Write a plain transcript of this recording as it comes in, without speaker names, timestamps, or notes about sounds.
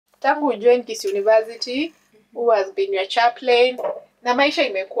tangu join Kisii University, who has been your chaplain? Na maisha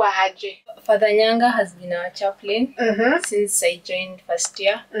imekuwa aje? Father Nyanga has been our chaplain since I joined first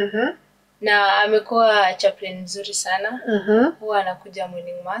year. Na amekuwa chaplain nzuri sana. Huwa anakuja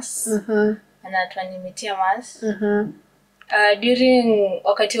morning mass. Anatuanimitia mass. During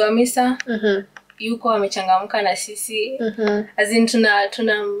wakati wa misa, yuko amechangamka na sisi. As in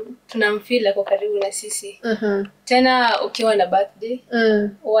tunamfeel kwa karibu na sisi. Tena ukiwa na birthday,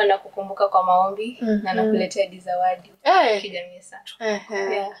 huwa anakukumbuka kwa maombi na anakuletea zawadi kija misa.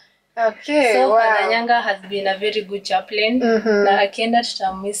 Yeah. Okay, so wow. Father Nyanga has been a very good chaplain. Na akienda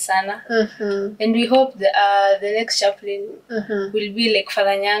tutamiss sana. And we hope the next chaplain will be like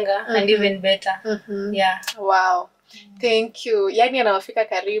Father Nyanga and even better. Yeah. Wow. Thank you. Yani anawafika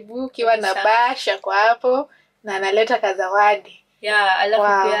karibu kiwa na basha kwa hapo na analeta kazawadi. Yeah,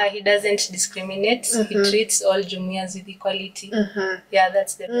 alafu pia he doesn't discriminate. He treats all jumuias with equality. Yeah,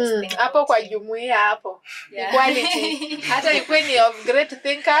 that's the best thing. Hapo kwa jumuiya hapo. Equality. Hata ikuwe ni of great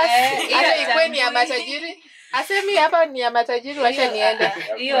thinkers, hata ikuwe ni ya matajiri. Asemi hapa ni ya matajiri, wacha niende.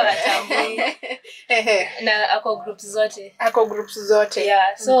 Hiyo atambui. Na ako groups zote. Ako groups zote.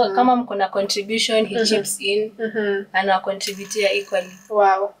 Yeah, so kama mko na contribution, he chips in. Ana contribute equally.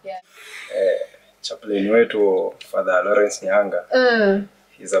 Wow. Yeah. Chaplain wetu Father Lawrence Nyanga.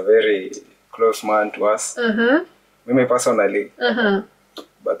 He's a very close man to us. Mimi personally,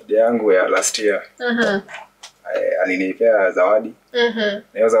 birthday yangu ya last year, alinipea zawadi. Na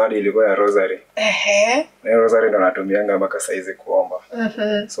hiyo zawadi ilikuwa ya rosary. Na hiyo rosary ndo natumianga mpaka saizi kuomba.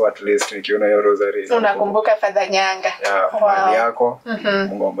 So at least nikiona hiyo rosary unakumbuka Father Nyanga. Mali yako.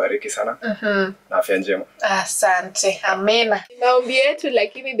 Mungu ambariki sana. Na afya njema. Asante. Amena. Maombi yetu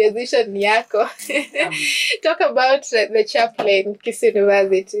lakini decision ni yako. Talk about the chaplain Kisii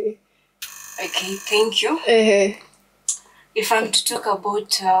University. Okay, thank you. If I'm to talk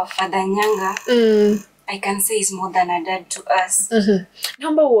about Father Nyanga, I can say he's more than a dad to us.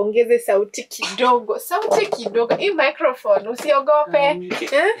 Naomba uongeze sauti kidogo. Sauti kidogo. Hii microphone usiogope.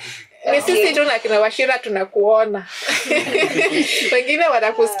 Ni sisi tu na kina Washira tunakuona. Wengine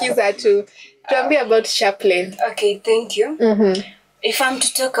wanakusikiza tu. Tuambie about chaplain. Okay, thank you. If I'm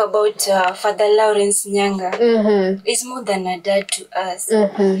to talk about Father Lawrence Nyanga, he's more than a dad to us.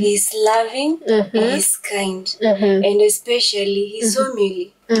 He's loving, he's kind, and especially his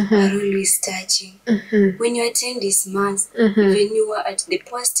homily are always touching. When you attend his mass, even you are at the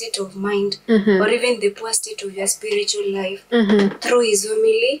poor state of mind, or even the poor state of your spiritual life, through his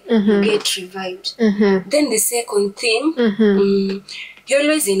homily, you get revived. Then the second thing, he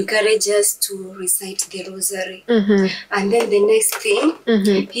always encourages us to recite the rosary. And then the next thing,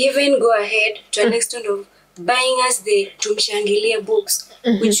 he even go ahead to an extent of buying us the Tumshangilia books,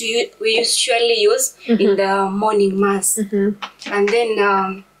 which we usually use in the morning mass. And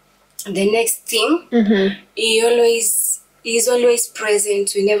then the next thing, he's always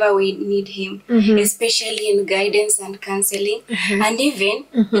present whenever we need him, especially in guidance and counseling. And even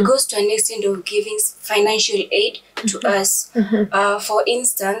he goes to an extent of giving financial aid to us. For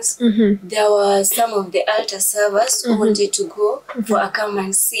instance, there were some of the altar servers who wanted to go for a come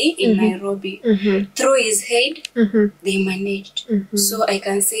and see in Nairobi. Through his aid, they managed. So I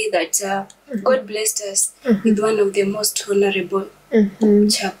can say that God blessed us with one of the most honorable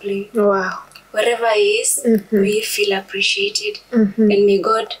chaplain. Wow. Wherever he is, we feel appreciated, and may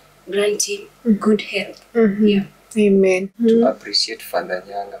God grant him good health. Yeah. Amen. To appreciate Father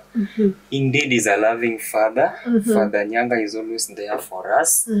Nyanga. Indeed, he's a loving father. Father Nyanga is always there for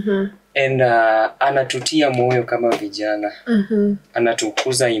us. And anatutia moyo kama vijana.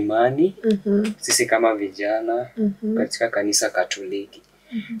 Anatukuza imani. Sisi kama vijana katika kanisa Katoliki.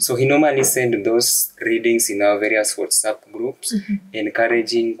 So he normally send those readings in our various WhatsApp groups,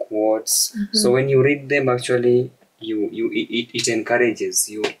 encouraging quotes. So when you read them, actually, it encourages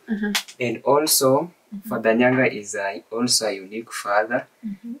you. And also, Father Nyanga is also a unique father.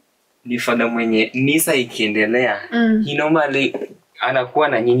 Ni father mwenye misa ikiendelea. He normally anakuwa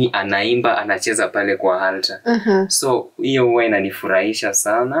na nyinyi anaimba, anacheza pale kwa altar. So hiyo huwa inanifurahisha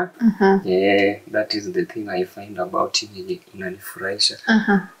sana. Yeah, that is the thing I find about him, inanifurahisha.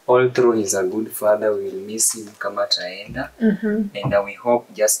 All through he's a good father, we will miss him kama taenda. And we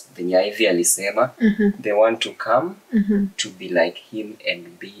hope just the Ivy alisema, they want to come to be like him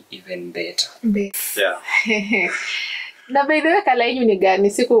and be even better. Yeah. Na by the way, kala yenu ni gani?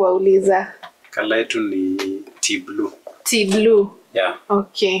 Siku wauliza. Kala yetu ni tea blue. Tea blue. Yeah.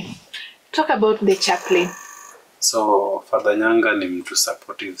 Okay. Talk about the chaplain. So Father Nyanga ni mtu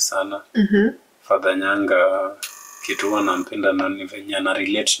supportive sana. Father Nyanga kitu huwa nampenda na ni venye ana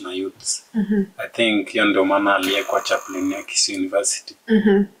relate na youths. I think hiyo ndio maana aliyekuwa chaplain ya Kisii University.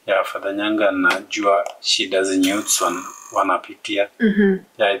 Ya Father Nyanga anajua shida zenye youths wanapitia.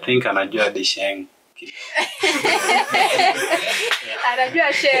 I think anajua the sheng.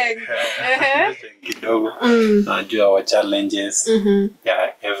 Anajua sheng. Kidogo. Anajua wa challenges.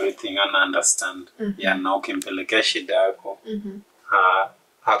 Yeah, everything ana understand. Yeah, na ukimpelekea shida yako.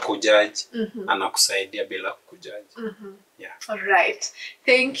 Hakujudge, anakusaidia bila kukujudge. Yeah. All right.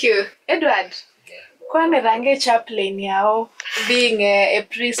 Thank you. Edward. Kwani range chaplain yao being a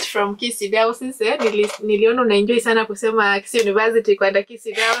priest from Kisii Diocese, niliona unaenjoy sana kusema Kisii University kwenda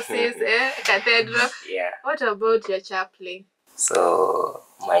Kisii Diocese, cathedral. Yeah. What about your chaplain? So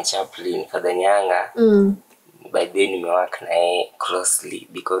my chaplain Father Nyanga, by then nimework naye closely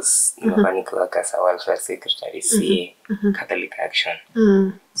because nimekuwa nikiwork as a welfare secretary CA Catholic Action.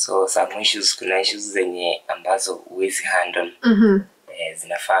 So some issues, kuna issues zenye ambazo huwezi handle.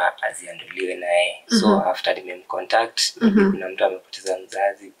 Zinafaa aziandoliwe naye. So after nimemcontact, maybe kuna mtu amepoteza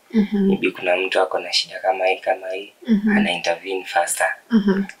mzazi, maybe kuna mtu ako na shida kama hii, ana intervene faster.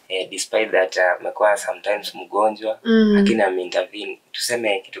 Despite that amekuwa sometimes mgonjwa, lakini ameintervene.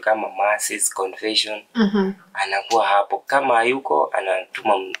 Tuseme kitu kama masses, confession, anakuwa hapo. Kama hayuko,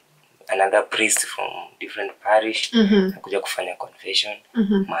 anatuma another priest from different parish kuja kufanya confession,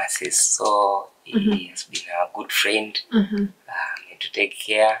 masses. So he has been a good friend. To take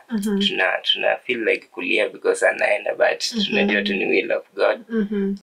care. Tuna feel like kulia because anaenda, but tunajua tu ni will of God.